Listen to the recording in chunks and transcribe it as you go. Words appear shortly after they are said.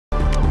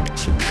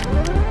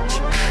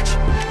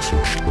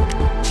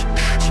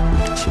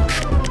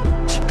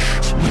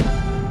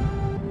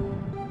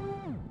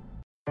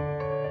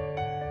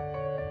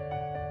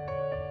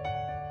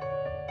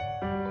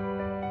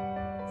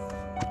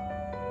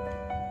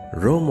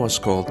Rome was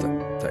called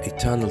the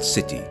Eternal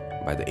City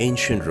by the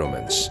ancient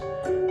Romans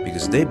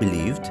because they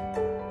believed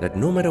that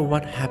no matter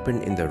what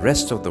happened in the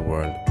rest of the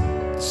world,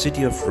 the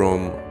city of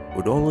Rome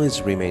would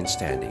always remain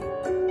standing.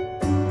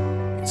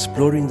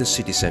 Exploring the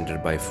city center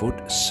by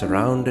foot,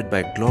 surrounded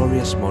by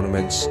glorious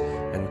monuments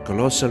and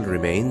colossal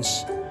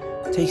remains,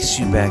 takes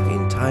you back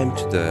in time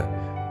to the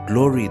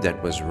glory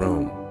that was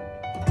Rome.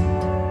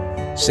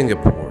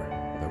 Singapore,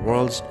 the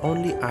world's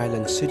only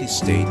island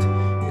city-state,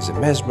 is a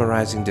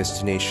mesmerizing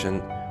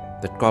destination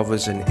that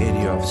covers an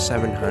area of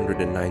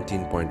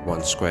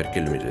 719.1 square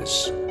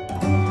kilometers.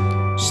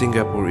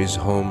 Singapore is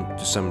home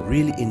to some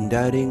really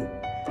enduring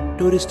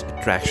tourist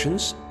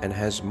attractions and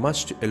has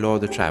much to allure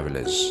the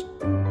travelers.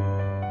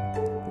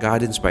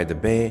 Gardens by the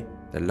Bay,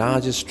 the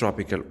largest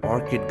tropical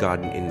orchid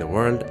garden in the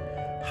world,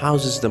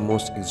 houses the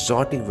most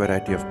exotic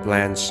variety of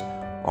plants,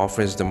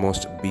 offers the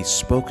most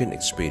bespoke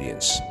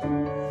experience.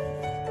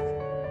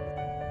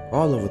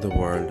 All over the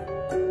world,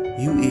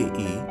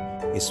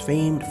 UAE is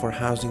famed for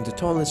housing the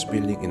tallest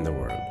building in the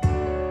world,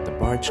 the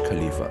Burj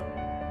Khalifa.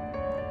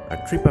 A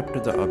trip up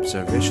to the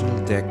observational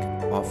deck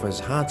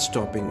offers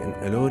heart-stopping and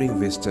alluring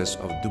vistas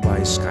of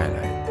Dubai's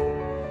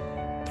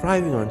skyline.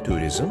 Thriving on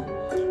tourism,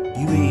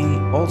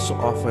 UAE also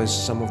offers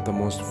some of the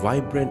most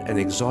vibrant and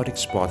exotic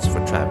spots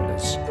for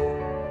travelers.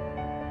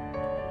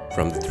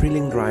 From the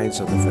thrilling rides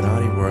of the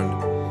Ferrari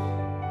world,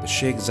 the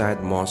Sheikh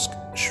Zayed Mosque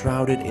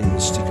shrouded in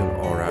mystical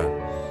aura,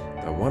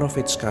 the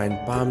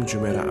one-of-its-kind Palm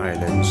Jumeirah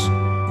Islands,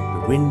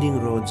 the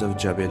winding roads of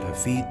Jabal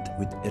Hafid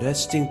with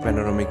arresting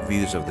panoramic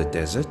views of the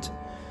desert,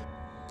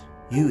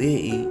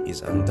 UAE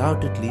is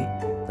undoubtedly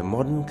the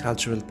modern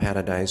cultural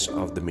paradise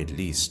of the Middle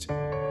East.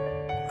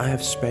 I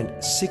have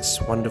spent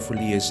 6 wonderful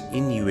years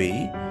in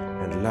UAE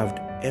and loved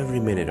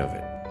every minute of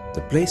it.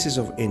 The places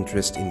of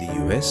interest in the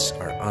US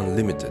are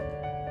unlimited.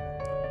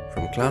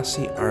 From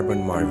classy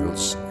urban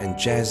marvels and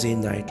jazzy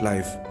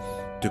nightlife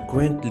to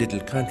quaint little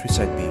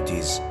countryside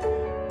beauties,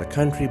 the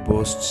country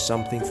boasts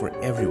something for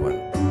everyone.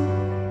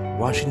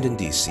 Washington,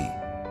 D.C.,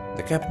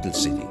 the capital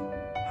city,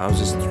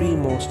 houses 3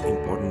 most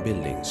important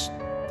buildings: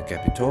 the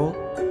Capitol,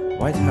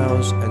 White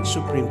House, and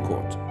Supreme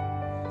Court.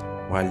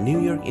 While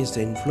New York is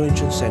the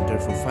influential center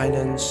for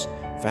finance,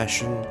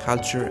 fashion,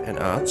 culture, and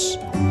arts,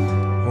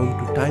 home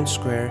to Times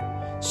Square,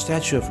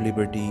 Statue of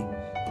Liberty,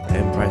 the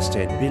Empire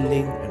State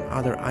Building, and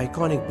other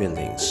iconic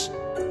buildings.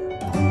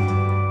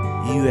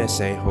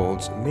 USA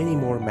holds many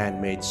more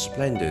man-made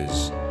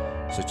splendors,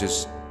 such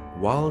as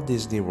Walt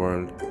Disney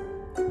World,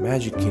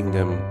 Magic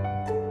Kingdom,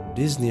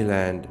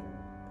 Disneyland,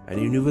 and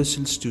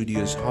Universal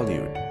Studios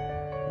Hollywood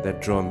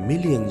that draw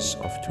millions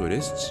of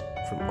tourists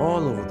from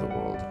all over the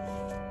world.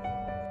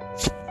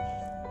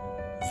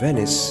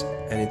 Venice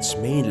and its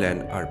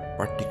mainland are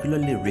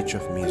particularly rich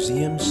of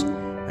museums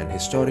and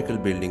historical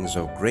buildings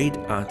of great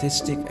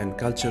artistic and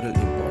cultural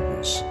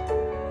importance.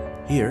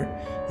 Here,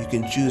 you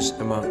can choose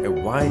among a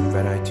wide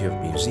variety of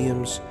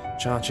museums,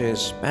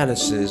 churches,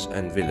 palaces,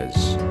 and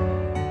villas.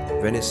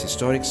 Venice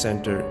Historic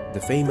Center, the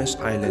famous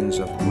islands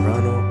of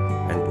Murano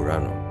and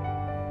Burano.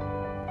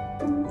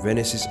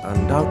 Venice is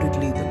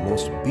undoubtedly the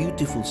most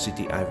beautiful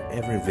city I've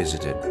ever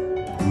visited.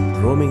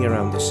 Roaming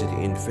around the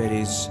city in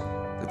ferries,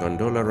 the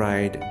gondola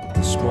ride,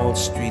 the small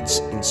streets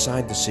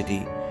inside the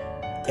city,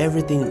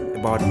 everything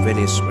about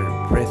Venice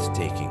were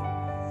breathtaking.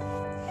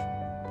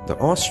 The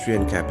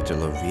Austrian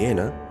capital of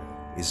Vienna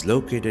is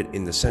located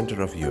in the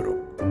center of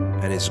Europe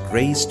and is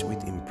graced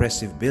with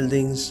impressive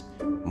buildings,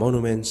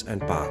 monuments,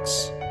 and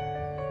parks.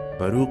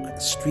 Baroque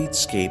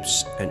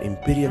streetscapes and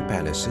imperial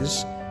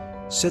palaces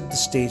set the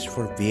stage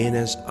for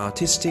Vienna's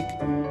artistic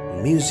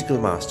and musical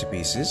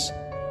masterpieces,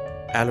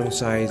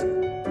 alongside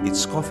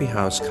its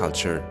coffeehouse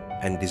culture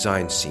and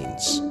design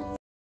scenes.